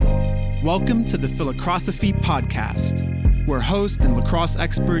Welcome to the Philocrosophy Podcast, where host and lacrosse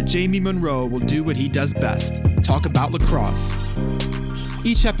expert Jamie Monroe will do what he does best, talk about lacrosse.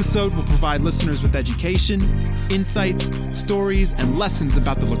 Each episode will provide listeners with education, insights, stories, and lessons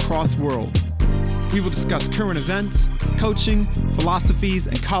about the lacrosse world. We will discuss current events, coaching, philosophies,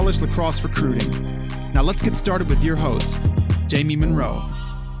 and college lacrosse recruiting. Now let's get started with your host, Jamie Monroe.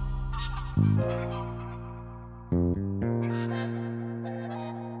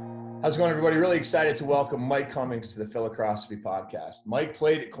 How's it going, everybody? Really excited to welcome Mike Cummings to the Philocrosophy Podcast. Mike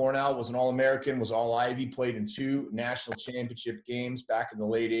played at Cornell, was an All-American, was All-Ivy, played in 2 national championship games back in the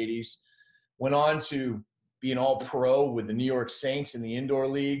late 80s. Went on to be an All-Pro with the New York Saints in the Indoor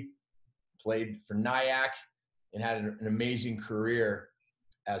League, played for Nyack, and had an amazing career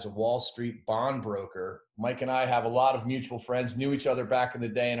as a Wall Street bond broker. Mike and I have a lot of mutual friends, knew each other back in the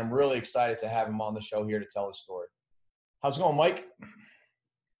day, and I'm really excited to have him on the show here to tell his story. How's it going, Mike?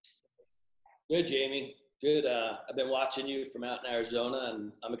 Good, Jamie. Good. I've been watching you from out in Arizona,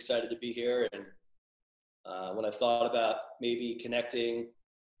 and I'm excited to be here. And when I thought about maybe connecting,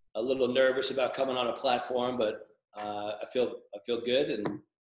 a little nervous about coming on a platform, but I feel good and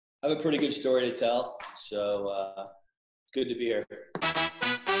have a pretty good story to tell. So it's good to be here.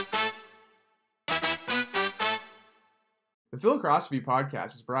 The Philocrosophy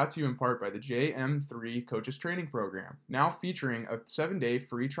Podcast is brought to you in part by the JM3 Coaches Training Program, now featuring a 7-day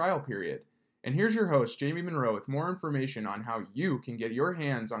free trial period. And here's your host, Jamie Monroe, with more information on how you can get your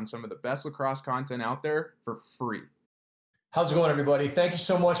hands on some of the best lacrosse content out there for free. How's it going, everybody? Thank you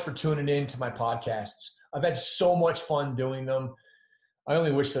so much for tuning in to my podcasts. I've had so much fun doing them. I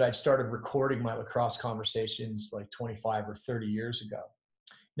only wish that I'd started recording my lacrosse conversations like 25 or 30 years ago.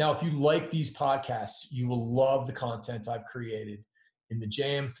 Now, if you like these podcasts, you will love the content I've created in the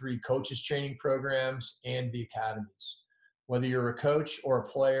JM3 coaches training programs and the academies. Whether you're a coach or a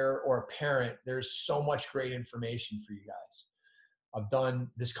player or a parent, there's so much great information for you guys. I've done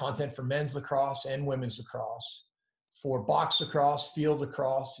this content for men's lacrosse and women's lacrosse, for box lacrosse, field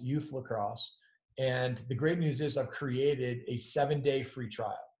lacrosse, youth lacrosse. And the great news is I've created a 7-day free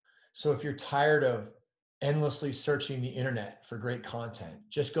trial. So if you're tired of endlessly searching the internet for great content,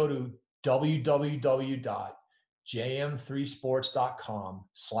 just go to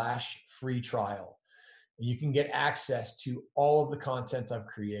www.jm3sports.com/free trial. You can get access to all of the content I've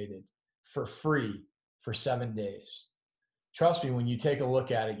created for free for 7 days. Trust me, when you take a look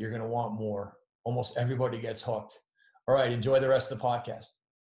at it, you're going to want more. Almost everybody gets hooked. All right, enjoy the rest of the podcast.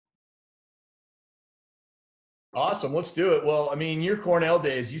 Awesome, let's do it. Well, I mean, your Cornell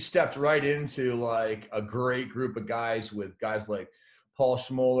days, you stepped right into like a great group of guys with guys like Paul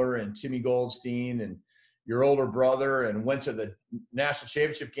Schmoller and Timmy Goldstein and your older brother, and went to the national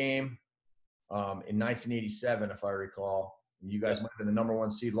championship game in 1987, if I recall. You guys might have been the number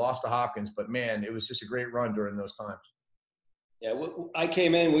 1 seed, lost to Hopkins, but man, it was just a great run during those times. Yeah, I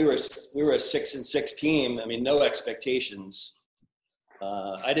came in. We were a 6-6 team. I mean, no expectations.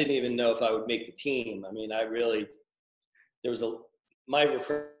 I didn't even know if I would make the team. I mean, my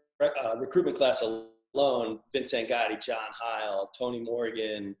recruitment class alone: Vincent Gotti, John Heil, Tony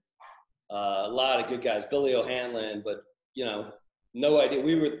Morgan, a lot of good guys, Billy O'Hanlon, but no idea.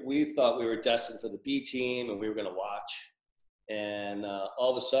 We thought we were destined for the B team, and we were going to watch. And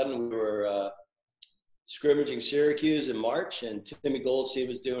all of a sudden, we were scrimmaging Syracuse in March, and Timmy Goldstein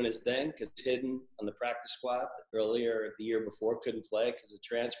was doing his thing because hidden on the practice squad earlier the year before, couldn't play because of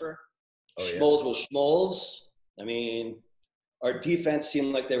transfer. Oh, yeah. Schmoles was Schmoles. I mean, our defense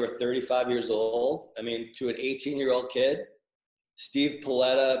seemed like they were 35 years old. I mean, to an 18-year-old kid. Steve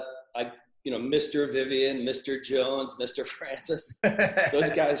Paletta, Mr. Vivian, Mr. Jones, Mr. Francis. Those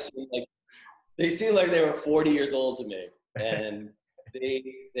guys seemed like they were 40 years old to me, and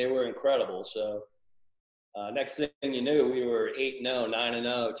they were incredible. So next thing you knew, we were 8-0,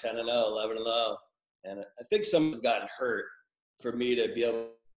 9-0, 10-0, 11-0, and I think some have gotten hurt for me to be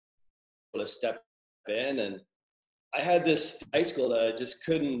able to step in. And I had this high school that I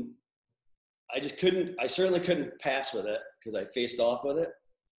certainly couldn't pass with it because I faced off with it.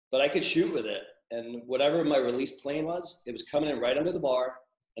 But I could shoot with it, and whatever my release plane was, it was coming in right under the bar,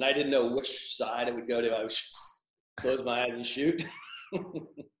 and I didn't know which side it would go to. I would just close my eyes and shoot.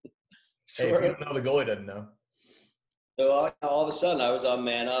 So, hey, if you don't know, the goalie doesn't know. So all of a sudden, I was on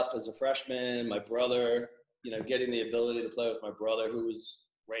man up as a freshman. My brother, getting the ability to play with my brother, who was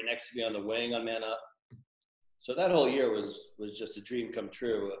right next to me on the wing on man up. So that whole year was just a dream come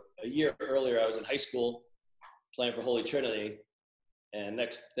true. A year earlier, I was in high school playing for Holy Trinity. And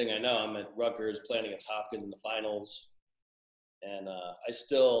next thing I know, I'm at Rutgers playing against Hopkins in the finals. And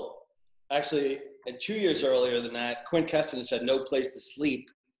actually, and 2 years earlier than that, Quinn Keston had no place to sleep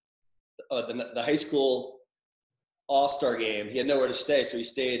the high school all-star game. He had nowhere to stay, so he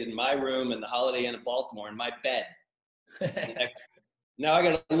stayed in my room in the Holiday Inn in Baltimore in my bed. Now I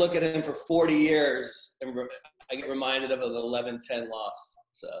got to look at him for 40 years, and I get reminded of an 11-10 loss.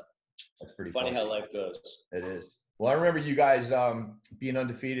 So that's pretty funny how life goes. It is. Well, I remember you guys being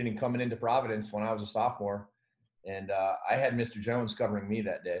undefeated and coming into Providence when I was a sophomore, and I had Mr. Jones covering me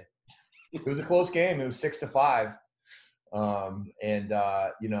that day. It was a close game. It was 6-5.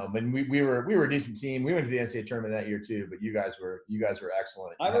 You know, when we were a decent team. We went to the NCAA tournament that year too, but you guys were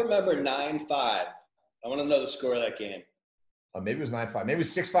excellent. I remember 9-5. I want to know the score of that game. Maybe it was 9-5. Maybe it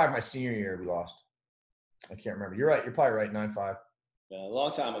was 6-5 my senior year. We lost. I can't remember. You're right. You're probably right. 9-5. Yeah, a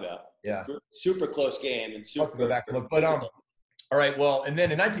long time ago. Yeah. Super close game and super. Go back and look. But all right. Well, and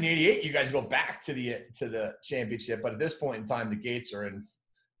then in 1988, you guys go back to the championship. But at this point in time, the gates are in.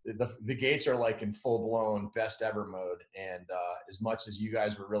 The gates are like in full-blown best ever mode, and as much as you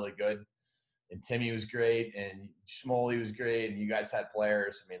guys were really good, and Timmy was great, and Schmoley was great, and you guys had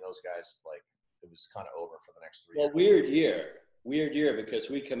players. I mean, those guys, like, it was kind of over for the next 3 years. Weird year because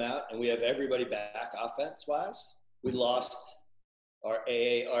we come out and we have everybody back offense-wise. We lost our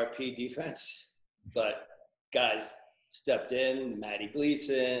AARP defense, but guys stepped in, Matty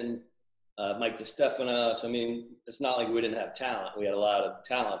Gleason, Mike DiStefano. So, I mean, it's not like we didn't have talent. We had a lot of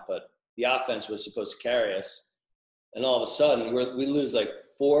talent, but the offense was supposed to carry us. And all of a sudden, we lose like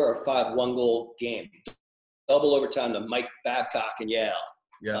 4 or 5 one-goal games. Double overtime to Mike Babcock and Yale.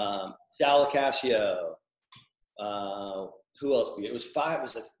 Yeah. Sal Acasio. Who else? It was 5. It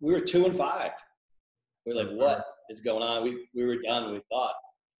was like we were 2-5. We were like, what is going on? We were done, we thought.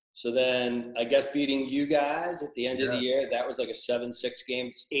 So then I guess beating you guys at the end of the year, that was like a 7-6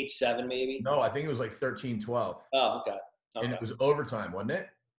 game, 8-7 maybe. No, I think it was like 13-12. Oh, okay. And it was overtime, wasn't it?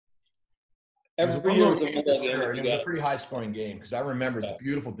 Every year was a it was a pretty high scoring game because I remember it was a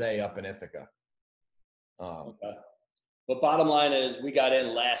beautiful day up in Ithaca. Okay. But bottom line is we got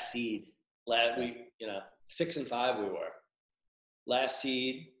in last seed. 6-5 we were. Last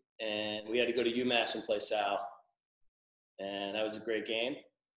seed, and we had to go to UMass and play Sal. And that was a great game.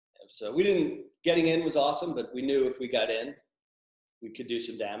 So getting in was awesome, but we knew if we got in, we could do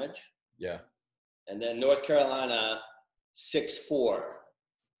some damage. Yeah. And then North Carolina, 6-4.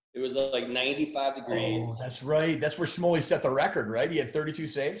 It was like 95 degrees. Oh, that's right. That's where Schmoley set the record, right? He had 32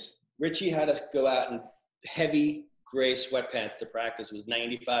 saves. Richie had us go out in heavy gray sweatpants to practice. It was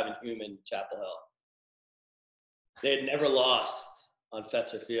 95 and humid in Chapel Hill. They had never lost on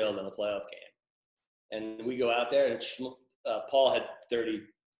Fetzer Field in a playoff game. And we go out there, and Paul had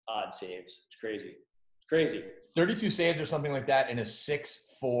 30-odd saves. It's crazy. It's crazy. 32 saves or something like that in a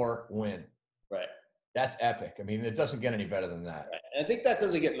 6-4 win. Right. That's epic. I mean, it doesn't get any better than that. Right. And I think that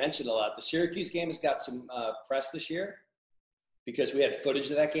doesn't get mentioned a lot. The Syracuse game has got some press this year because we had footage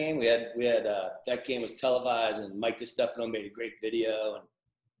of that game. We had that game was televised, and Mike DiStefano made a great video, and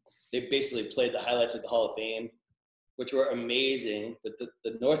they basically played the highlights of the Hall of Fame, which were amazing. But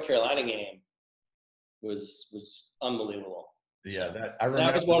the North Carolina game was unbelievable. Yeah, so, I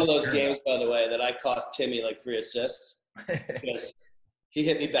remember. That was one of those games, by the way, that I cost Timmy like 3 assists because he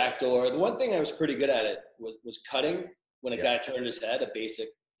hit me backdoor. The one thing I was pretty good at it was cutting when a guy turned his head, a basic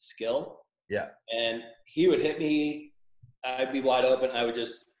skill. Yeah. And he would hit me. I'd be wide open. I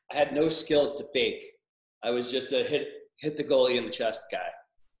had no skills to fake. I was just a hit the goalie in the chest guy.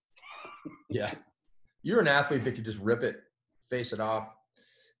 Yeah. You're an athlete that could just rip it, face it off,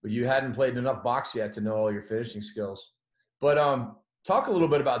 but you hadn't played enough box yet to know all your finishing skills. But talk a little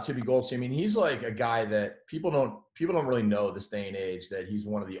bit about Timmy Goldstein. I mean, he's like a guy that people don't really know this day and age that he's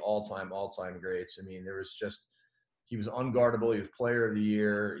one of the all-time greats. I mean, he was unguardable. He was player of the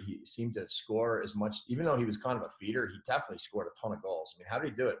year. He seemed to score as much, even though he was kind of a feeder, he definitely scored a ton of goals. I mean, how did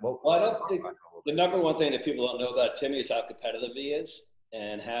he do it? Well, I don't think the number one thing that people don't know about Timmy is how competitive he is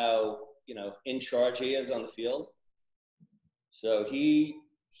and how, in charge he is on the field. So he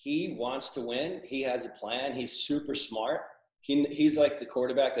wants to win. He has a plan. He's super smart. He's like the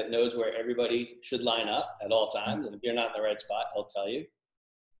quarterback that knows where everybody should line up at all times. And if you're not in the right spot, he'll tell you.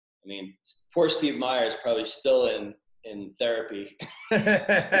 I mean, poor Steve Meyer is probably still in therapy.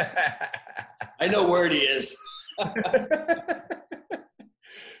 I know where he is.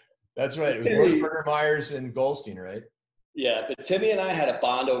 That's right. It was Roseberger, Myers, and Goldstein, right? Yeah, but Timmy and I had a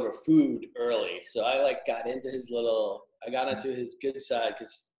bond over food early. So I got into his good side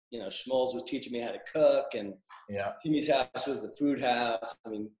because, Schmoles was teaching me how to cook, and Timmy's house was the food house. I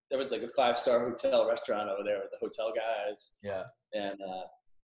mean, there was like a 5-star hotel restaurant over there with the hotel guys. Yeah. And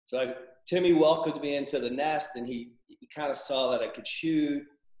so Timmy welcomed me into the nest, and he kind of saw that I could shoot.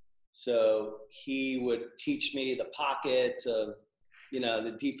 So he would teach me the pockets of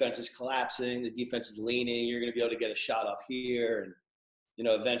the defense is collapsing, the defense is leaning, you're going to be able to get a shot off here. And,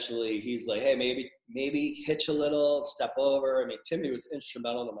 eventually he's like, hey, maybe hitch a little, step over. I mean, Timmy was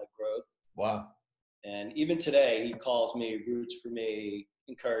instrumental to my growth. Wow. And even today, he calls me, roots for me,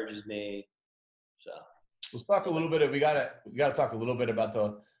 encourages me. So let's talk a little bit. We gotta talk a little bit about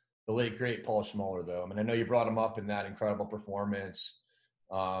the late great Paul Schmoller, though. I mean, I know you brought him up in that incredible performance.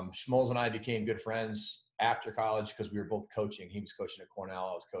 Schmoles and I became good friends after college because we were both coaching. He was coaching at Cornell.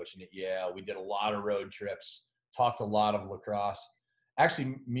 I was coaching at Yale. We did a lot of road trips, talked a lot of lacrosse.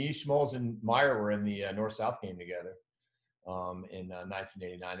 Actually, me, Schmoles, and Meyer were in the North-South game together in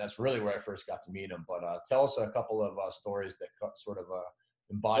 1989. That's really where I first got to meet him. But tell us a couple of stories that sort of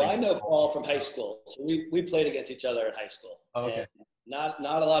embody. Well, I know Paul from high school. So we played against each other in high school. Oh, okay. And not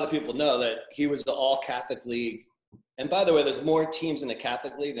a lot of people know that he was the all-Catholic league. And by the way, there's more teams in the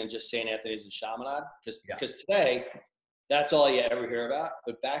Catholic league than just St. Anthony's and Chaminade. Because today, that's all you ever hear about.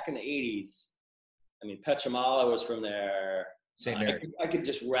 But back in the 80s, I mean, Petramala was from there. St. Mary. I could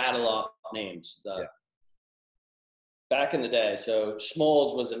just rattle off names. Back in the day. So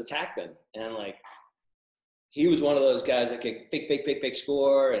Schmoles was an attackman. And, he was one of those guys that could fake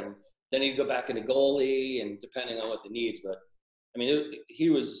score. And then he'd go back into goalie and depending on what the needs. But, I mean,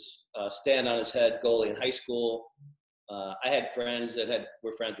 he was stand on his head goalie in high school. I had friends that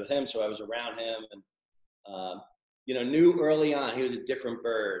were friends with him, so I was around him. And, knew early on he was a different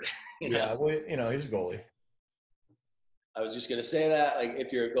bird. Yeah, well, he's a goalie. I was just going to say that.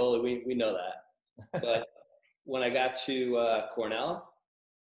 If you're a goalie, we know that. But when I got to Cornell,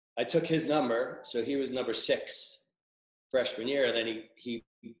 I took his number. So he was number 6 freshman year. And then he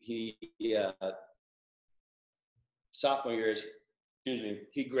sophomore year,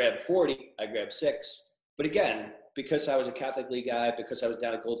 he grabbed 40. I grabbed 6. But again, because I was a Catholic League guy, because I was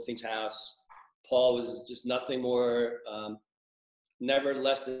down at Goldstein's house, Paul was just nothing more, never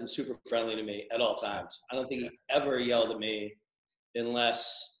less than super friendly to me at all times. I don't think he ever yelled at me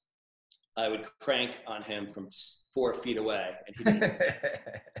unless I would crank on him from 4 feet away. And he'd be,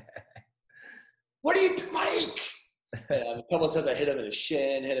 what are you doing, Mike? A couple of times I hit him in the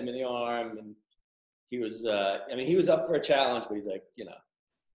shin, hit him in the arm, and he was, he was up for a challenge, but he's like,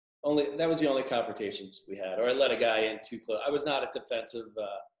 that was the only confrontations we had. Or I let a guy in too close. I was not a defensive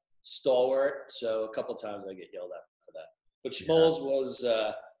stalwart, so a couple of times I get yelled at for that. But Schmoles was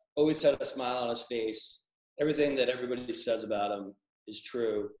always had a smile on his face. Everything that everybody says about him is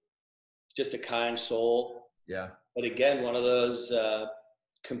true. Just a kind soul. Yeah. But again, one of those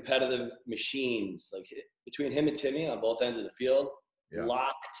competitive machines. Between him and Timmy on both ends of the field,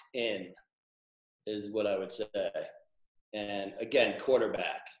 locked in is what I would say. And again,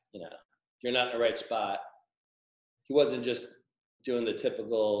 quarterback. You're not in the right spot. He wasn't just doing the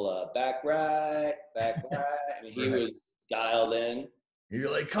typical back right. I mean, he was dialed in. You're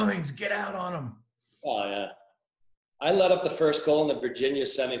like, Cummings, get out on him. Oh, yeah. I let up the first goal in the Virginia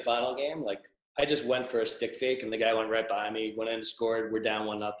semifinal game. I just went for a stick fake, and the guy went right by me, went in and scored. We're down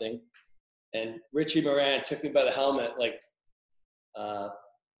 1-0. And Richie Moran took me by the helmet,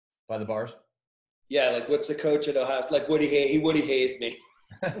 by the bars? Yeah, what's the coach at Ohio? Woody hazed me.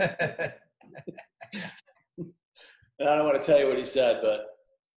 And I don't want to tell you what he said, but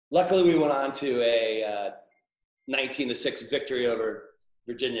luckily we went on to a 19-6 victory over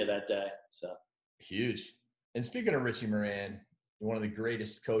Virginia that day. So huge. And speaking of Richie Moran, one of the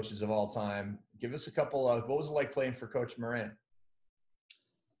greatest coaches of all time, give us a couple of, what was it like playing for Coach Moran?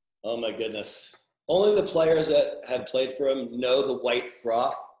 Oh my goodness. Only the players that have played for him know the white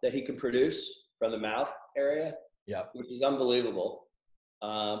froth that he can produce from the mouth area. Yeah. Which is unbelievable.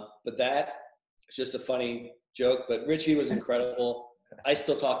 But that is just a funny joke, but Richie was incredible. I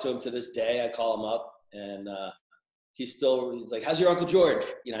still talk to him to this day. I call him up and he's like, how's your Uncle George?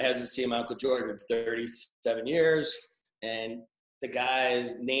 He hasn't seen my Uncle George in 37 years. And the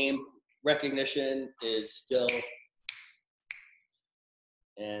guy's name recognition is still,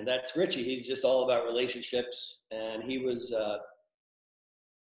 and that's Richie. He's just all about relationships. And he was a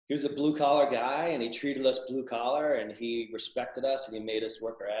blue collar guy, and he treated us blue collar, and he respected us, and he made us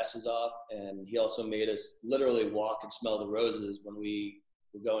work our asses off. And he also made us literally walk and smell the roses when we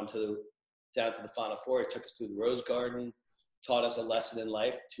were going down to the Final Four. He took us through the Rose Garden, taught us a lesson in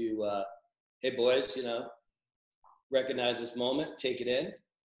life to, hey boys, recognize this moment, take it in.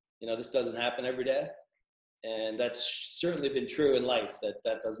 This doesn't happen every day. And that's certainly been true in life,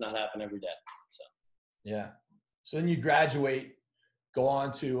 that does not happen every day. So, yeah. So then you graduate, go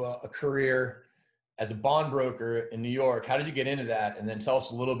on to a career as a bond broker in New York. How did you get into that? And then tell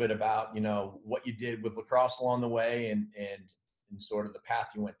us a little bit about, what you did with lacrosse along the way and sort of the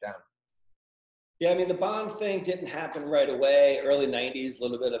path you went down. Yeah, I mean, the bond thing didn't happen right away. Early 90s, a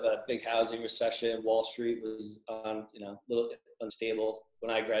little bit of a big housing recession. Wall Street was on, a little unstable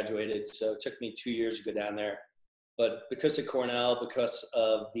when I graduated. So it took me 2 years to go down there. But because of Cornell, because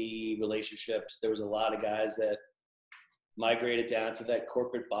of the relationships, there was a lot of guys that migrated down to that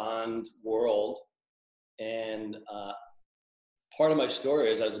corporate bond world. And part of my story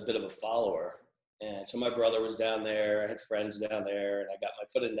is I was a bit of a follower. And so my brother was down there. I had friends down there, and I got my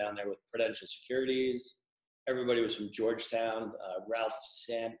foot in down there with Prudential Securities. Everybody was from Georgetown. Ralph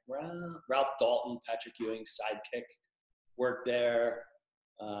Dalton, Patrick Ewing's sidekick, worked there.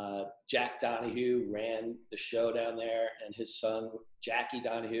 Jack Donahue ran the show down there, and his son, Jackie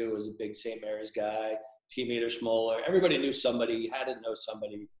Donahue, was a big St. Mary's guy. Teammate Schmoller. Everybody knew somebody. You had to know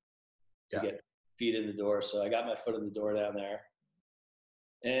somebody to get feet in the door. So I got my foot in the door down there.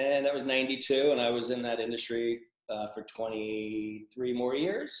 And that was 92, and I was in that industry for 23 more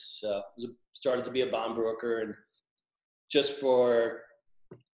years. So I started to be a bond broker. And just for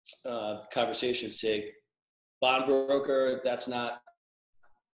conversation's sake, bond broker,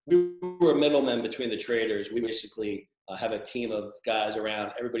 we were middlemen between the traders. We basically have a team of guys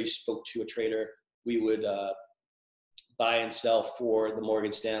around. Everybody spoke to a trader. We would buy and sell for the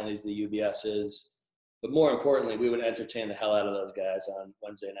Morgan Stanleys, the UBSs. But more importantly, we would entertain the hell out of those guys on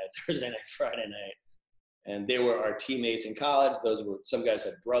Wednesday night, Thursday night, Friday night. And they were our teammates in college. Some guys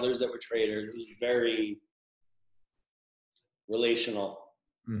had brothers that were traders. It was very relational.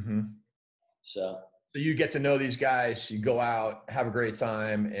 Mm-hmm. So you get to know these guys, you go out, have a great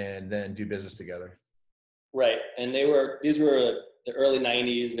time, and then do business together. Right. And these were the early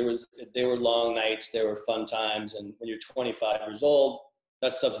 90s. They were long nights. They were fun times. And when you're 25 years old,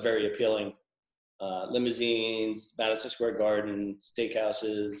 that stuff's very appealing. Limousines, Madison Square Garden,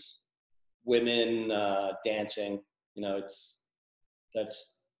 steakhouses, women dancing. That's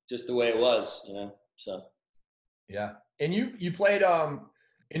just the way it was. So. Yeah, and you played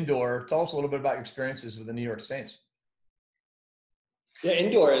indoor. Tell us a little bit about your experiences with the New York Saints. Yeah,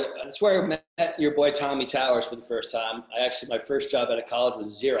 indoor. That's where I met your boy Tommy Towers for the first time. My first job out of college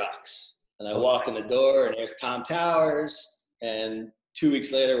was Xerox, and I walk in the door, and there's Tom Towers, and 2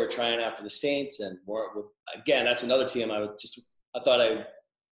 weeks later, we're trying out for the Saints, and again, that's another team. I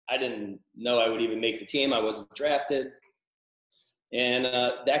didn't know I would even make the team. I wasn't drafted, and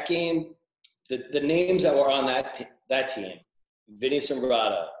that game, the names that were on that team: Vinny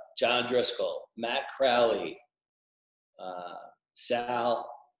Sombrado, John Driscoll, Matt Crowley, Sal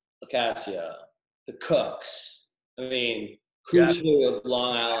Locascio, the Cooks. I mean, who's who of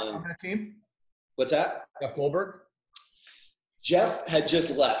Long Island? On that team? What's that? Jeff Goldberg. Jeff had just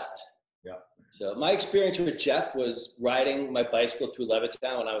left. Yeah. So my experience with Jeff was riding my bicycle through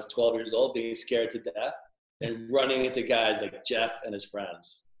Levittown when I was 12 years old, being scared to death, and running into guys like Jeff and his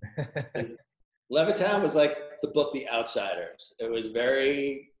friends. Levittown was like the book The Outsiders. It was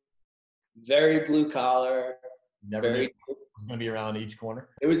very, very blue collar. Never knew it was going to be around each corner.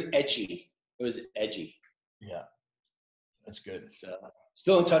 It was edgy. Yeah. That's good. So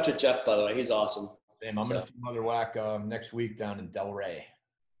still in touch with Jeff, by the way. He's awesome. Damn, I'm going to see Mother Whack next week down in Delray.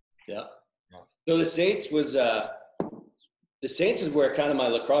 Yeah. So the Saints is where kind of my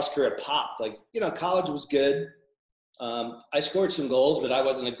lacrosse career popped. Like, college was good. I scored some goals, but I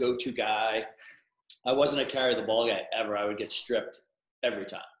wasn't a go-to guy. I wasn't a carry the ball guy ever. I would get stripped every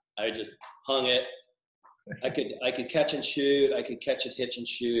time. I just hung it. I could catch and shoot. I could catch and hitch and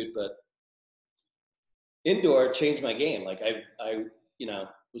shoot, but indoor changed my game. Like I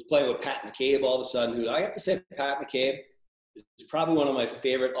was playing with Pat McCabe all of a sudden, who I have to say Pat McCabe is probably one of my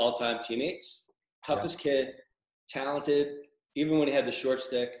favorite all-time teammates. Toughest kid, talented, even when he had the short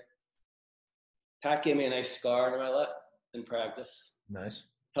stick. Pat gave me a nice scar under my lip in practice. Nice.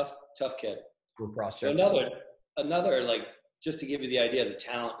 Tough kid. Cool cross-check. Another, like, just to give you the idea of the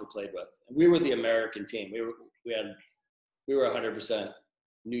talent we played with. We were the American team. We were 100%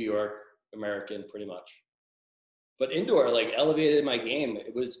 New York American, pretty much. But indoor, like, elevated my game.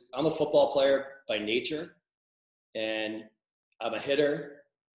 I'm a football player by nature, and I'm a hitter.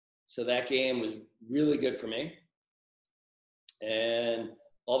 So that game was really good for me. And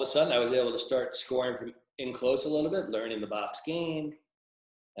all of a sudden, I was able to start scoring from in close a little bit, learning the box game.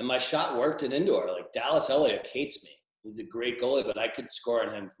 And my shot worked in indoor. Like, Dallas Elliott hates me. He's a great goalie, but I could score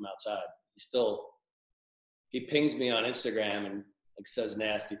on him from outside. He pings me on Instagram and like says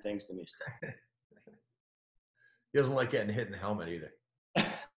nasty things to me still. He doesn't like getting hit in the helmet either.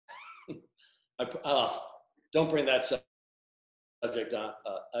 Don't bring that subject on.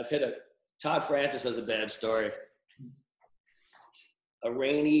 Todd Francis has a bad story. A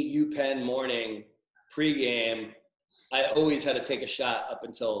rainy UPenn morning pregame, I always had to take a shot up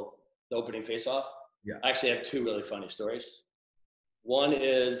until the opening face-off. Yeah. I actually have two really funny stories. One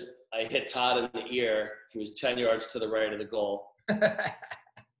is I hit Todd in the ear. He was 10 yards to the right of the goal.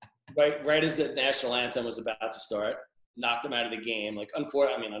 Right as the national anthem was about to start, knocked him out of the game. Like,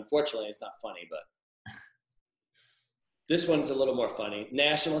 unfortunately, it's not funny, but this one's a little more funny.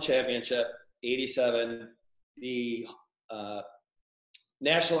 National championship, 87. The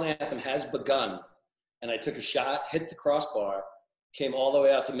national anthem has begun, and I took a shot, hit the crossbar, came all the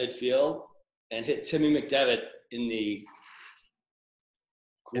way out to midfield, and hit Timmy McDevitt in the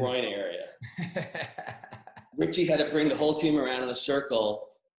groin area. Richie had to bring the whole team around in a circle.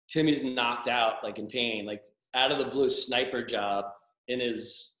 Timmy's knocked out, like in pain, like out of the blue sniper job in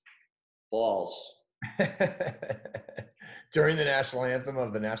his balls. During the national anthem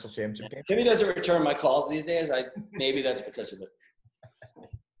of the national championship game? Timmy doesn't return my calls these days. Maybe that's because of it.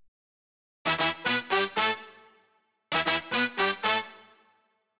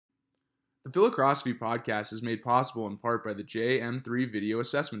 The Philocrosophy podcast is made possible in part by the JM3 video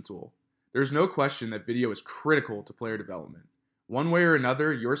assessment tool. There's no question that video is critical to player development. One way or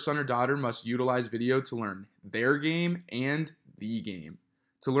another, your son or daughter must utilize video to learn their game and the game.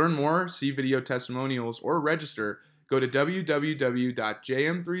 To learn more, see video testimonials, or register, go to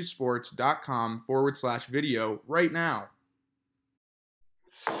www.jm3sports.com/video right now.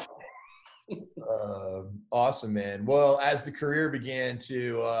 Awesome, man. Well, as the career began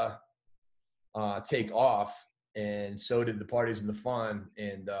to take off, and so did the parties and the fun,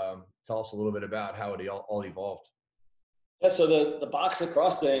 and tell us a little bit about how it all evolved. Yeah, so the box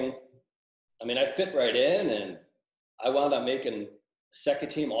lacrosse thing, I mean, I fit right in, and I wound up making second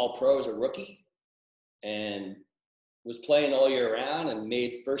team All-Pro as a rookie, and was playing all year round and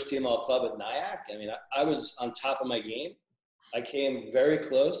made first team All-Club at Nyack. I mean, I was on top of my game. I came very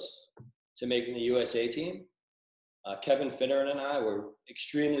close to making the USA team. Kevin Finneran and I were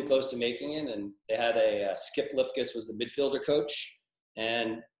extremely close to making it, and they had Skip Lifkus was the midfielder coach,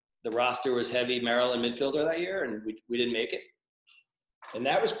 and the roster was heavy Maryland midfielder that year, and we didn't make it. And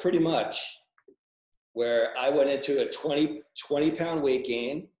that was pretty much where I went into a 20-pound weight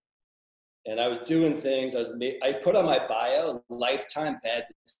gain, and I was doing things. I put on my bio, lifetime bad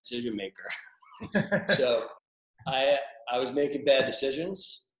decision maker. So I was making bad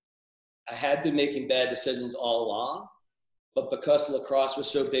decisions. I had been making bad decisions all along, but because lacrosse was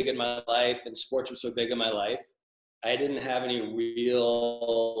so big in my life and sports was so big in my life, I didn't have any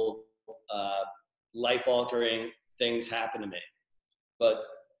real life-altering things happen to me. But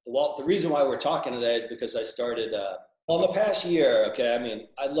the reason why we're talking today is because I started in the past year. Okay, I mean,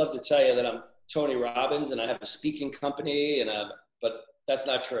 I'd love to tell you that I'm Tony Robbins and I have a speaking company, but that's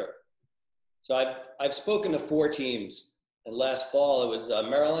not true. So I've spoken to 4 teams, and last fall it was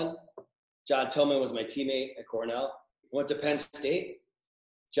Maryland. John Tillman was my teammate at Cornell. Went to Penn State.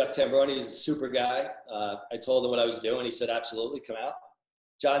 Jeff Tambroni is a super guy. I told him what I was doing. He said, absolutely, come out.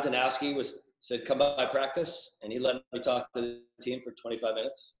 John Danowski said, come by practice. And he let me talk to the team for 25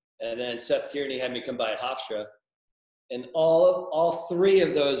 minutes. And then Seth Tierney had me come by at Hofstra. And all 3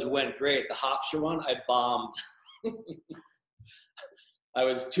 of those went great. The Hofstra one, I bombed. I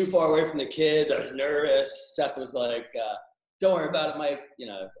was too far away from the kids. I was nervous. Seth was like, don't worry about it, Mike. You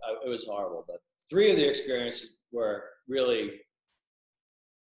know, it was horrible. But 3 of the experiences were really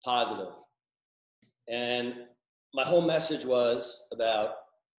positive. And my whole message was about,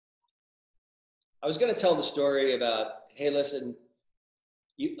 I was going to tell the story about, hey, listen,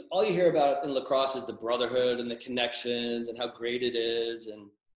 all you hear about in lacrosse is the brotherhood and the connections and how great it is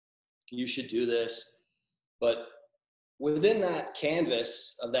and you should do this. But within that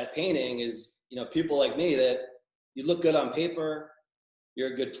canvas of that painting is, people like me that you look good on paper,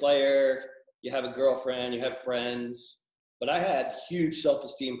 you're a good player, you have a girlfriend, you have friends. But I had huge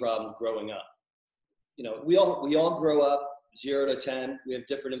self-esteem problems growing up. We all grow up 0 to 10. We have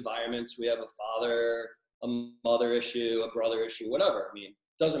different environments. We have a father, a mother issue, a brother issue, whatever. I mean,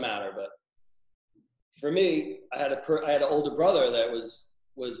 it doesn't matter. But for me, I had an older brother that was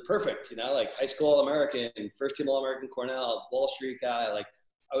perfect. Like high school All-American, first team All-American Cornell, Wall Street guy. Like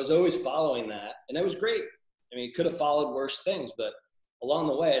I was always following that, and that was great. I mean, could have followed worse things, but along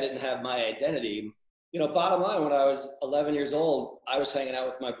the way, I didn't have my identity. Bottom line, when I was 11 years old, I was hanging out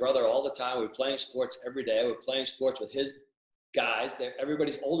with my brother all the time. We were playing sports every day. We were playing sports with his guys.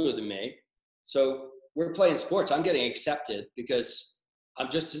 Everybody's older than me. So we're playing sports. I'm getting accepted because I'm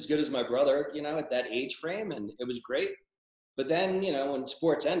just as good as my brother, at that age frame. And it was great. But then, when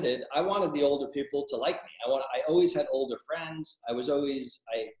sports ended, I wanted the older people to like me. I always had older friends.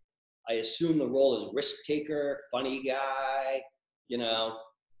 I assumed the role as risk taker, funny guy,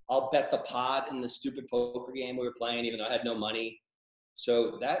 I'll bet the pot in the stupid poker game we were playing, even though I had no money.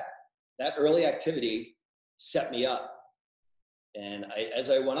 So that that early activity set me up. And as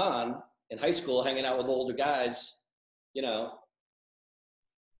I went on in high school, hanging out with older guys, you know,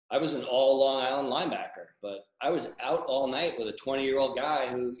 I was an all Long Island linebacker, but I was out all night with a 20-year-old guy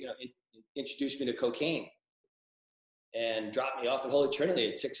who, you know, introduced me to cocaine and dropped me off at Holy Trinity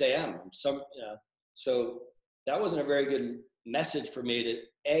at 6 a.m. So that wasn't a very good message for me to,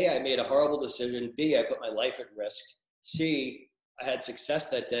 A, I made a horrible decision. B, I put my life at risk. C, I had success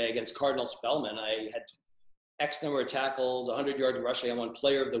that day against Cardinal Spellman. I had X number of tackles, 100 yards rushing. I won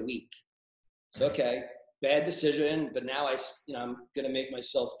player of the week. So, okay, bad decision, but now I'm going to make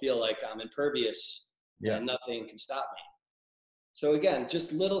myself feel like I'm impervious and nothing can stop me. So again,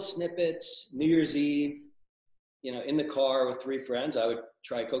 just little snippets. New Year's Eve, you know, in the car with 3 friends, I would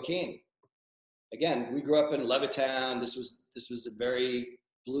try cocaine. Again, we grew up in Levittown. This was a very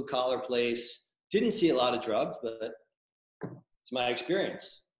blue collar place. Didn't see a lot of drugs, but it's my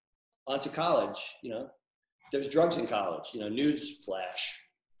experience. On to college, you know, there's drugs in college, you know, news flash.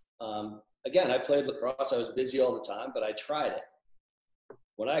 Again, I played lacrosse. I was busy all the time, but I tried it.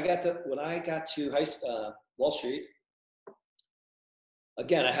 When I got to Wall Street,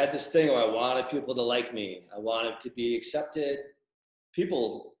 again, I had this thing where I wanted people to like me. I wanted to be accepted.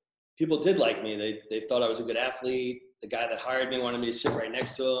 People did like me. They thought I was a good athlete. The guy that hired me wanted me to sit right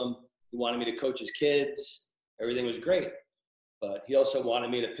next to him. He wanted me to coach his kids. Everything was great. But he also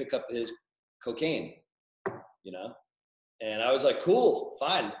wanted me to pick up his cocaine, you know? And I was like, cool,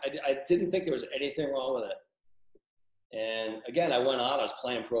 fine. I didn't think there was anything wrong with it. And again, I went on. I was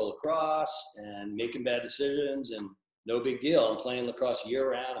playing pro lacrosse and making bad decisions, and no big deal. I'm playing lacrosse year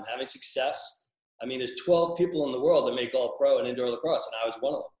round. I'm having success. I mean, there's 12 people in the world that make all pro in indoor lacrosse, and I was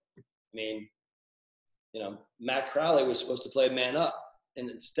one of them. I mean, you know, Matt Crowley was supposed to play man up, and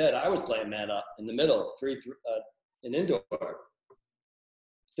instead I was playing man up in the middle, in indoor.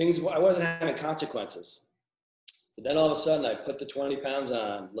 I wasn't having consequences. But then all of a sudden I put the 20 pounds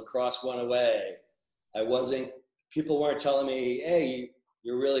on, lacrosse went away. People weren't telling me, hey,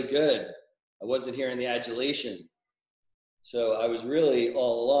 you're really good. I wasn't hearing the adulation. So I was really,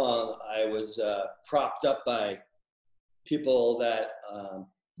 all along, I was propped up by people that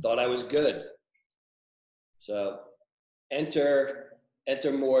thought I was good. So enter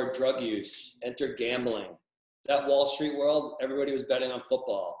more drug use, enter gambling. That Wall Street world, everybody was betting on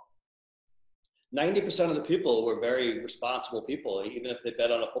football. 90% of the people were very responsible people. Even if they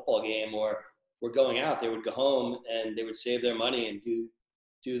bet on a football game or were going out, they would go home and they would save their money and do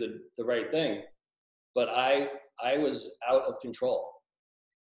the right thing. But I was out of control.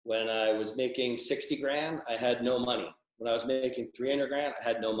 When I was making 60 grand, I had no money. When I was making 300 grand, I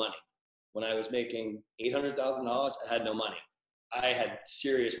had no money. When I was making $800,000, I had no money. I had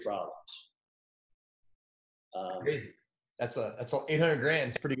serious problems. Crazy. That's 800 grand.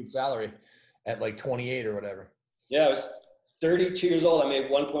 It's a pretty good salary at like 28 or whatever. Yeah, I was 32 years old. I made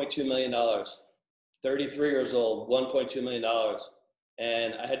 $1.2 million. 33 years old, $1.2 million.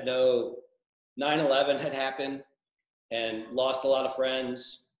 And I had 9/11 had happened and lost a lot of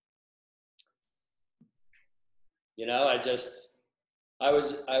friends. You know, I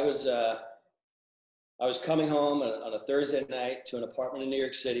was coming home on a Thursday night to an apartment in New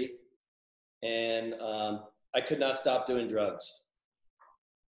York City, and I could not stop doing drugs.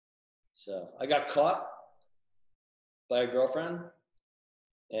 So I got caught by a girlfriend,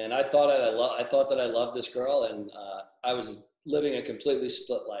 and I thought that I loved this girl, and I was living a completely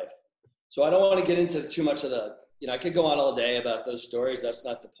split life. So I don't want to get into too much of I could go on all day about those stories. That's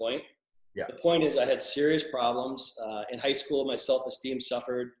not the point. Yeah. The point is I had serious problems. In high school, my self-esteem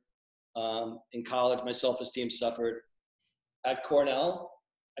suffered. In college, my self-esteem suffered. At Cornell,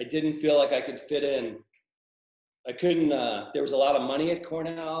 I didn't feel like I could fit in. I couldn't, there was a lot of money at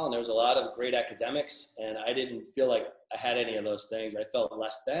Cornell and there was a lot of great academics, and I didn't feel like I had any of those things. I felt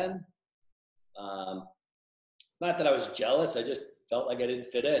less than. Not that I was jealous, I just felt like I didn't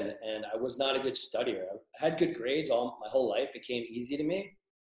fit in, and I was not a good studier. I had good grades my whole life. It came easy to me.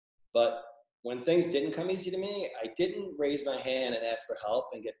 But when things didn't come easy to me, I didn't raise my hand and ask for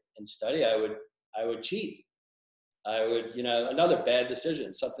help and study. I would cheat. I would, another bad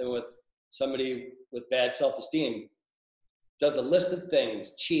decision, something with somebody with bad self-esteem does a list of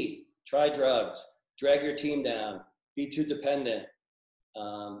things: cheat, try drugs, drag your team down, be too dependent.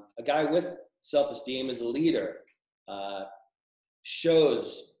 A guy with self-esteem is a leader,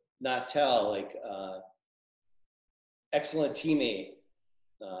 shows, not tell, excellent teammate,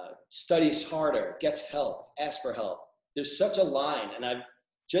 studies harder, gets help, asks for help. There's such a line, and I've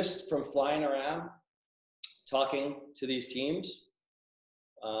just from flying around, talking to these teams.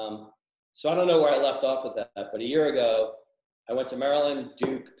 So I don't know where I left off with that, but a year ago, I went to Maryland,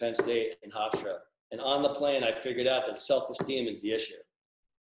 Duke, Penn State, and Hofstra. And on the plane, I figured out that self-esteem is the issue.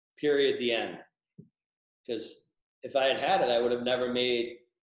 Period, the end. Because if I had had it, I would have never made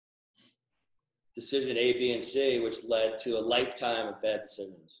decision A, B, and C, which led to a lifetime of bad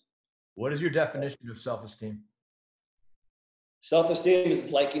decisions. What is your definition of self-esteem? Self-esteem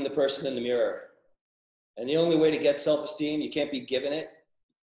is liking the person in the mirror. And the only way to get self-esteem, you can't be given it.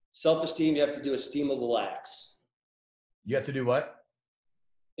 Self-esteem, you have to do esteemable acts. You have to do what?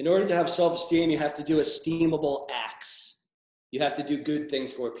 In order to have self-esteem, you have to do esteemable acts. You have to do good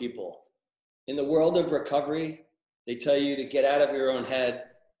things for people. In the world of recovery, they tell you to get out of your own head.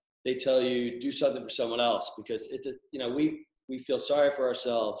 They tell you do something for someone else, because it's we feel sorry for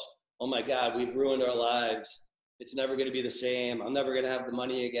ourselves. Oh my God, we've ruined our lives. It's never going to be the same. I'm never going to have the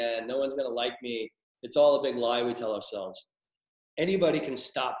money again. No one's going to like me. It's all a big lie we tell ourselves. Anybody can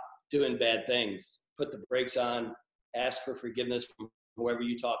stop doing bad things, put the brakes on, ask for forgiveness from whoever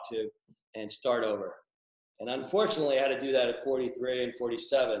you talk to, and start over. And unfortunately, I had to do that at 43 and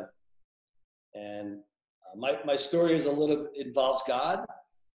 47. And my story is involves God.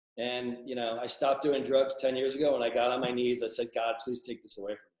 And, I stopped doing drugs 10 years ago. When I got on my knees, I said, God, please take this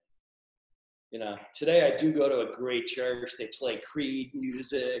away from me. Today I do go to a great church. They play Creed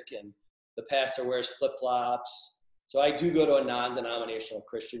music and the pastor wears flip-flops. So I do go to a non-denominational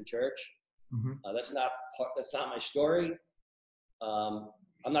Christian church. Mm-hmm. That's not my story. I'm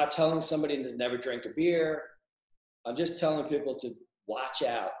not telling somebody to never drink a beer. I'm just telling people to watch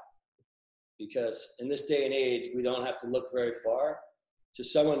out, because in this day and age, we don't have to look very far to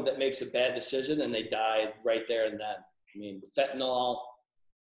someone that makes a bad decision and they die right there and then. I mean, fentanyl,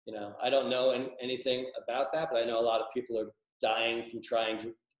 I don't know anything about that, but I know a lot of people are dying from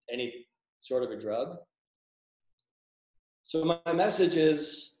trying any sort of a drug. So my message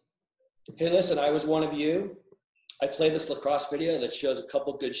is, hey, listen, I was one of you. I played this lacrosse video that shows a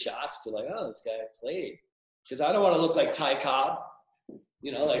couple good shots. They're like, oh, this guy played. Because I don't want to look like Ty Cobb,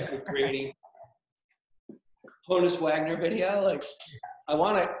 like with Grady. Honus Wagner video. Like, I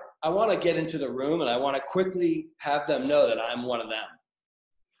want to get into the room and I want to quickly have them know that I'm one of them.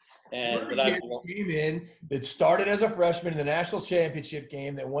 And that I came in that started as a freshman in the national championship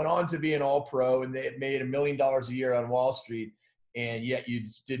game, that went on to be an all-pro, and they had made $1 million a year on Wall Street, and yet you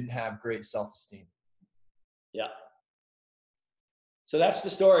just didn't have great self-esteem. Yeah. So that's the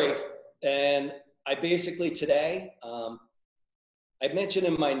story. And I basically today, I mentioned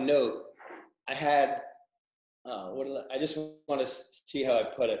in my note, I had, I just want to see how I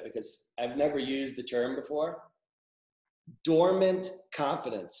put it, because I've never used the term before. Dormant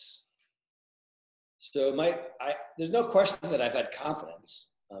confidence. So there's no question that I've had confidence.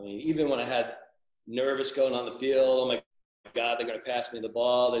 I mean, even when I had nervous going on the field, oh my God, they're going to pass me the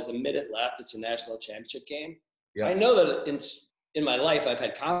ball. There's a minute left. It's a national championship game. Yeah. I know that in my life, I've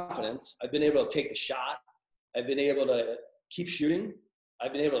had confidence. I've been able to take the shot. I've been able to keep shooting.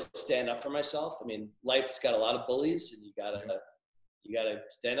 I've been able to stand up for myself. I mean, life's got a lot of bullies, and you gotta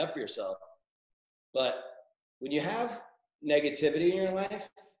stand up for yourself. But when you have negativity in your life,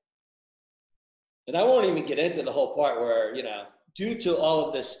 and I won't even get into the whole part where, due to all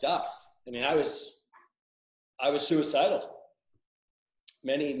of this stuff, I mean, I was suicidal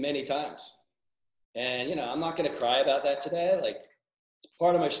many, many times. And, I'm not going to cry about that today. Like, it's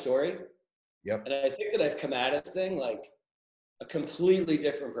part of my story. Yep. And I think that I've come at this thing like a completely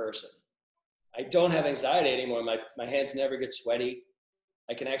different person. I don't have anxiety anymore. My hands never get sweaty.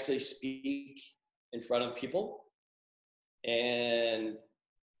 I can actually speak in front of people. And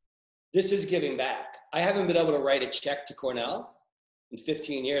this is giving back. I haven't been able to write a check to Cornell in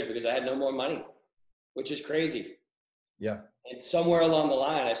 15 years because I had no more money, which is crazy. Yeah. And somewhere along the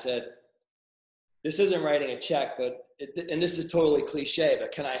line, I said, this isn't writing a check, and this is totally cliche,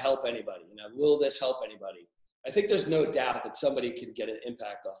 but can I help anybody? Will this help anybody? I think there's no doubt that somebody can get an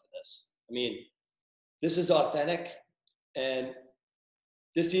impact off of this. I mean, this is authentic, and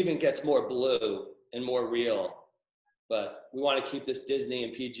this even gets more blue and more real. But we want to keep this Disney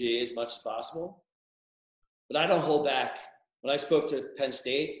and PG as much as possible. But I don't hold back. When I spoke to Penn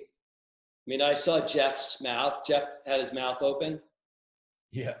State, I mean, I saw Jeff's mouth. Jeff had his mouth open.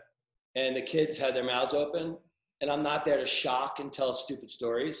 Yeah. And the kids had their mouths open. And I'm not there to shock and tell stupid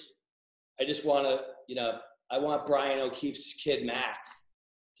stories. I just want to, I want Brian O'Keefe's kid, Mac,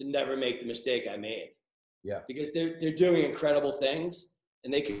 to never make the mistake I made. Yeah. Because they're doing incredible things,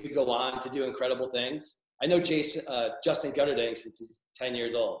 and they could go on to do incredible things. I know Justin Gutterding since he's 10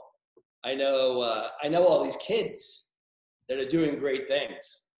 years old. I know all these kids that are doing great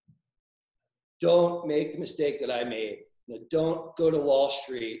things. Don't make the mistake that I made. Don't go to Wall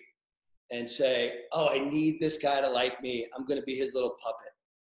Street and say, oh, I need this guy to like me. I'm going to be his little puppet.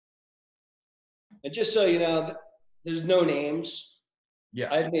 And just so you know, there's no names.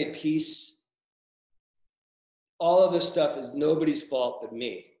 Yeah. I've made peace. All of this stuff is nobody's fault but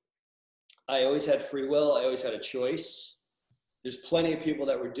me. I always had free will. I always had a choice. There's plenty of people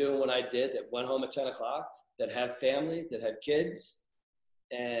that were doing what I did that went home at 10 o'clock, that have families, that have kids.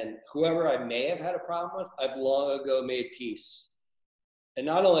 And whoever I may have had a problem with, I've long ago made peace. And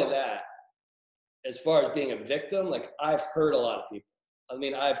not only that, as far as being a victim, like I've hurt a lot of people. I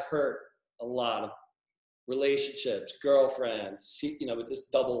mean, I've hurt a lot of relationships, girlfriends, you know, with this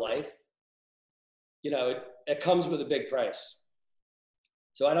double life. You know, it comes with a big price.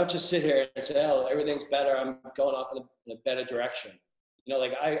 So I don't just sit here and say, oh, everything's better. I'm going off in a better direction. You know,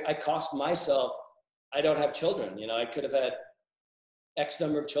 like I cost myself, I don't have children. You know, I could have had X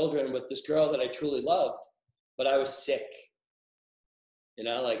number of children with this girl that I truly loved, but I was sick. You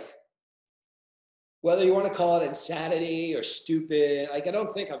know, like whether you want to call it insanity or stupid, like I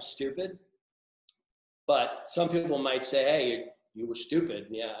don't think I'm stupid, but some people might say, hey, you were stupid.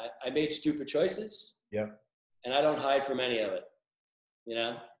 Yeah, I made stupid choices. Yeah. And I don't hide from any of it, you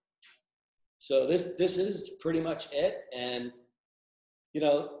know? So this is pretty much it. And, you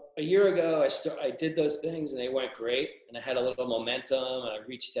know, a year ago, I did those things and they went great. And I had a little momentum and I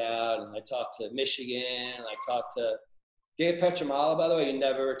reached out and I talked to Michigan and I talked to Dave Petramala, by the way. He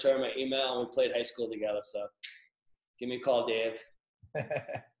never returned my email and we played high school together. So give me a call, Dave.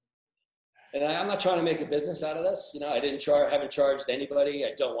 And I'm not trying to make a business out of this. You know, I haven't charged anybody.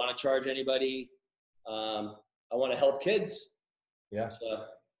 I don't want to charge anybody. I want to help kids. Yeah. So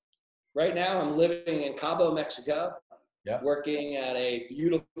right now I'm living in Cabo, Mexico, working at a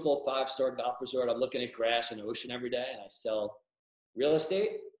beautiful 5-star golf resort. I'm looking at grass and ocean every day, and I sell real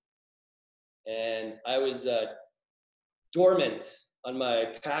estate. And I was dormant on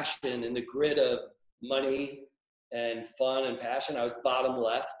my passion in the grid of money and fun and passion. I was bottom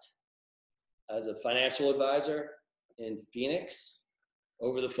left as a financial advisor in Phoenix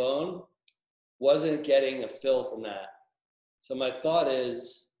over the phone. Wasn't getting a fill from that. So my thought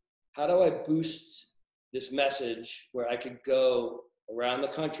is, how do I boost this message where I could go around the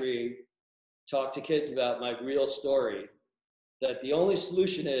country, talk to kids about my real story, that the only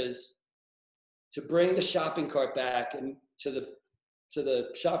solution is to bring the shopping cart back and to the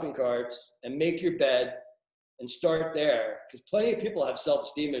shopping carts and make your bed and start there. Because plenty of people have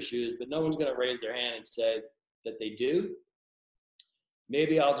self-esteem issues, but no one's going to raise their hand and say that they do.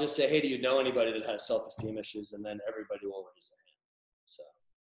 Maybe I'll just say, hey, do you know anybody that has self-esteem issues? And then everybody will raise their hand. So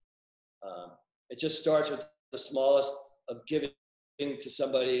it just starts with the smallest of giving to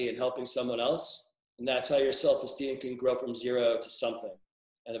somebody and helping someone else. And that's how your self-esteem can grow from 0 to something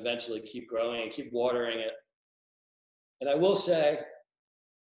and eventually keep growing and keep watering it. And I will say,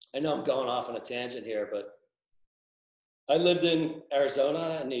 I know I'm going off on a tangent here, but I lived in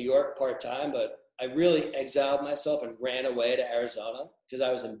Arizona and New York part-time, but I really exiled myself and ran away to Arizona because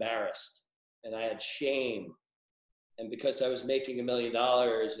I was embarrassed and I had shame. And because I was making $1 million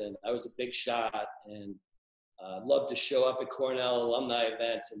and I was a big shot and loved to show up at Cornell alumni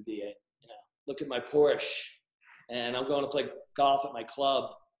events and be, look at my Porsche and I'm going to play golf at my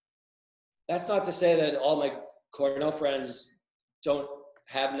club. That's not to say that all my Cornell friends don't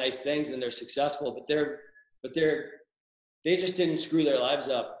have nice things and they're successful, but they just didn't screw their lives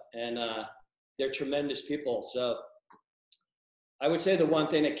up, and they're tremendous people. So I would say the one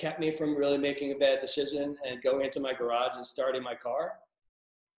thing that kept me from really making a bad decision and going into my garage and starting my car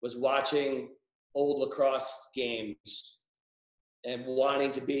was watching old lacrosse games and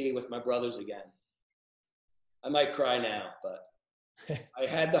wanting to be with my brothers again. I might cry now, but I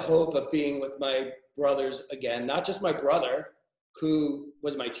had the hope of being with my brothers again, not just my brother, who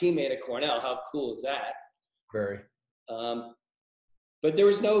was my teammate at Cornell. How cool is that? Very. But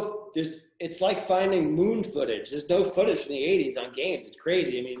it's like finding moon footage. There's no footage from the 80s on games. It's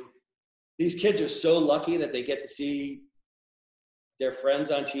crazy. I mean, these kids are so lucky that they get to see their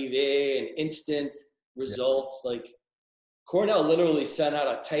friends on TV and instant results. Yeah. Like Cornell literally sent out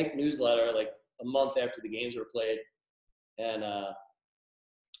a typed newsletter like a month after the games were played. And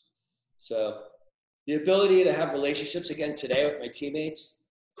so the ability to have relationships again today with my teammates,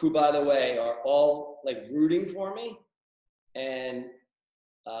 who, by the way, are all like rooting for me and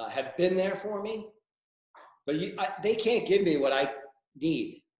have been there for me, but they can't give me what I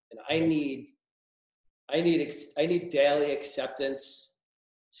need. And I need daily acceptance,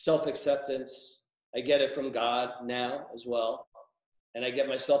 self-acceptance. I get it from God now as well. And I get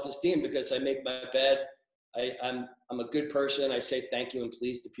my self-esteem because I make my bed. I'm a good person. I say thank you and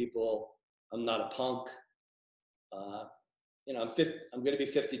please to people. I'm not a punk. you know, I'm going to be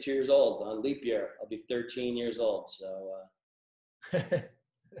 52 years old on leap year. I'll be 13 years old. So,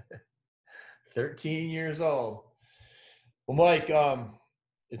 13 years old. Well, Mike,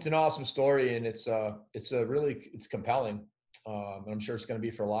 it's an awesome story, and it's compelling. And I'm sure it's going to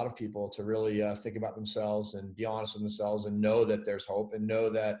be for a lot of people to really think about themselves and be honest with themselves and know that there's hope, and know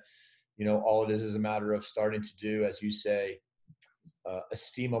that, you know, all it is a matter of starting to do, as you say,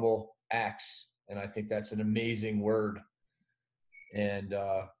 esteemable acts. And I think that's an amazing word. And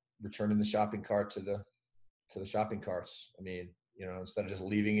returning the shopping cart to the shopping carts. I mean, you know, instead of just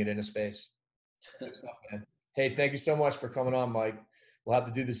leaving it in a space. Good stuff, man. Hey, thank you so much for coming on, Mike. We'll have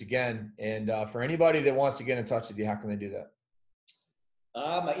to do this again. And for anybody that wants to get in touch with you, how can they do that?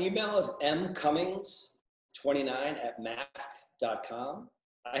 My email is mcummings29@mac.com.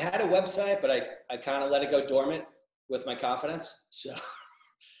 I had a website, but I kind of let it go dormant with my confidence. So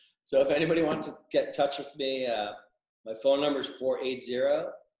if anybody wants to get in touch with me, my phone number is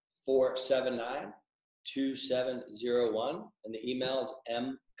 480-479-2701. And the email is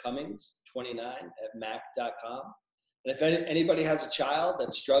mcummings29@mac.com. And if anybody has a child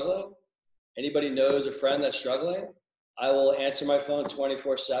that's struggling, anybody knows a friend that's struggling, I will answer my phone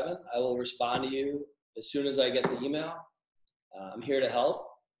 24/7. I will respond to you as soon as I get the email. I'm here to help.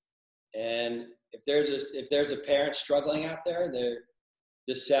 And if there's a parent struggling out there,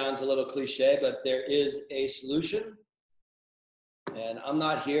 this sounds a little cliche, but there is a solution. And I'm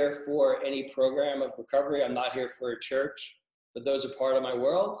not here for any program of recovery. I'm not here for a church, but those are part of my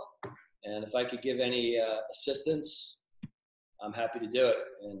world. And if I could give any assistance, I'm happy to do it.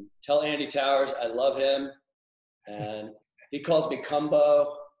 And tell Andy Towers I love him. And he calls me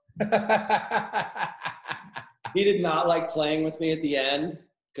Cumbo. He did not like playing with me at the end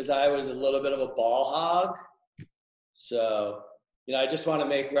because I was a little bit of a ball hog. So, you know, I just want to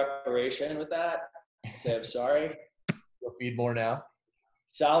make reparation with that. Say I'm sorry. You'll feed more now.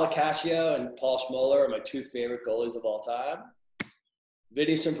 Sal Locascio and Paul Schmoller are my two favorite goalies of all time.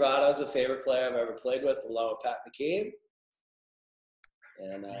 Vinny Sombrado is a favorite player I've ever played with, along with Pat McCabe.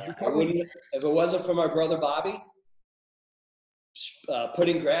 And if it wasn't for my brother Bobby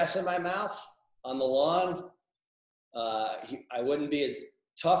putting grass in my mouth on the lawn, I wouldn't be as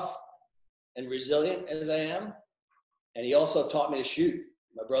tough and resilient as I am. And he also taught me to shoot.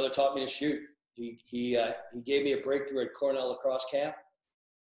 My brother taught me to shoot. He gave me a breakthrough at Cornell lacrosse camp.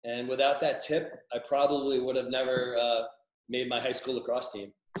 And without that tip, I probably would have never made my high school lacrosse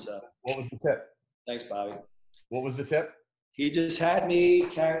team. So what was the tip? Thanks, Bobby. What was the tip? He just had me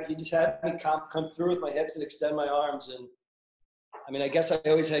come through with my hips and extend my arms. And I mean, I guess I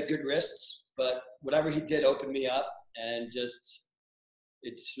always had good wrists, but whatever he did opened me up, and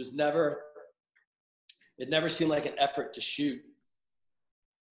it never seemed like an effort to shoot.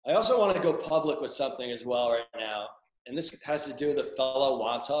 I also want to go public with something as well right now. And this has to do with a fellow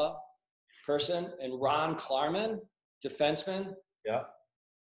Wantagh person, and Ron Klarman, defenseman. Yeah.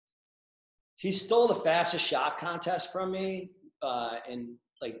 He stole the fastest shot contest from me in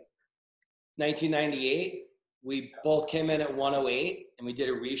like 1998. We both came in at 108, and we did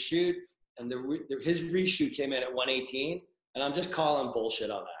a reshoot, and his reshoot came in at 118, and I'm just calling bullshit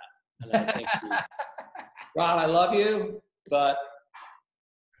on that. And I think, Ron, I love you, but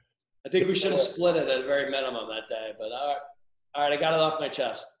I think we should have split it at a very minimum that day. But all right, I got it off my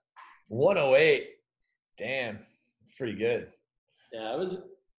chest. 108. Damn, it's pretty good. Yeah, it was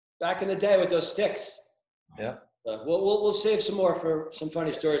back in the day with those sticks. Yeah. We'll save some more for some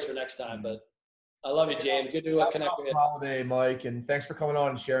funny stories for next time. But I love you, James. Good to connect with you. Holiday, Mike, and thanks for coming on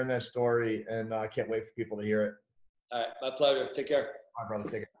and sharing that story. And I can't wait for people to hear it. All right, my pleasure. Take care. All right, brother.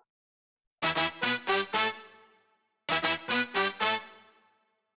 Take care.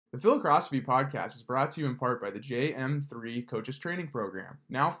 The Philocrosophy podcast is brought to you in part by the JM3 Coaches Training Program,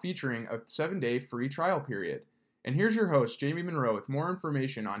 now featuring a 7-day free trial period. And here's your host, Jamie Monroe, with more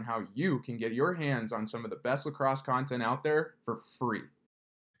information on how you can get your hands on some of the best lacrosse content out there for free.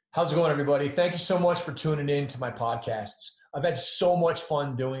 How's it going, everybody? Thank you so much for tuning in to my podcasts. I've had so much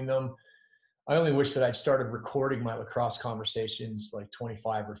fun doing them. I only wish that I'd started recording my lacrosse conversations like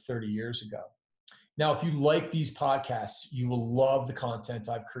 25 or 30 years ago. Now, if you like these podcasts, you will love the content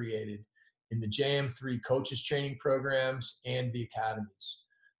I've created in the JM3 coaches training programs and the academies.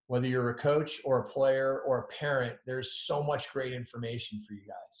 Whether you're a coach or a player or a parent, there's so much great information for you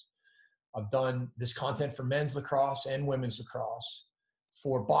guys. I've done this content for men's lacrosse and women's lacrosse,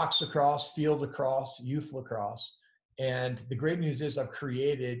 for box lacrosse, field lacrosse, youth lacrosse. And the great news is I've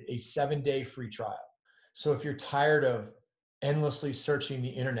created a 7-day free trial. So if you're tired of endlessly searching the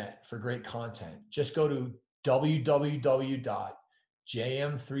internet for great content, just go to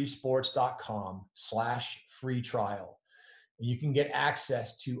www.jm3sports.com/free trial. You can get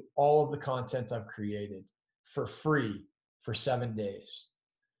access to all of the content I've created for free for 7 days.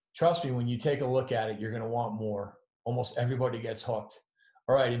 Trust me, when you take a look at it, you're going to want more. Almost everybody gets hooked.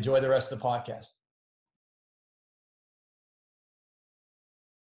 All right, enjoy the rest of the podcast.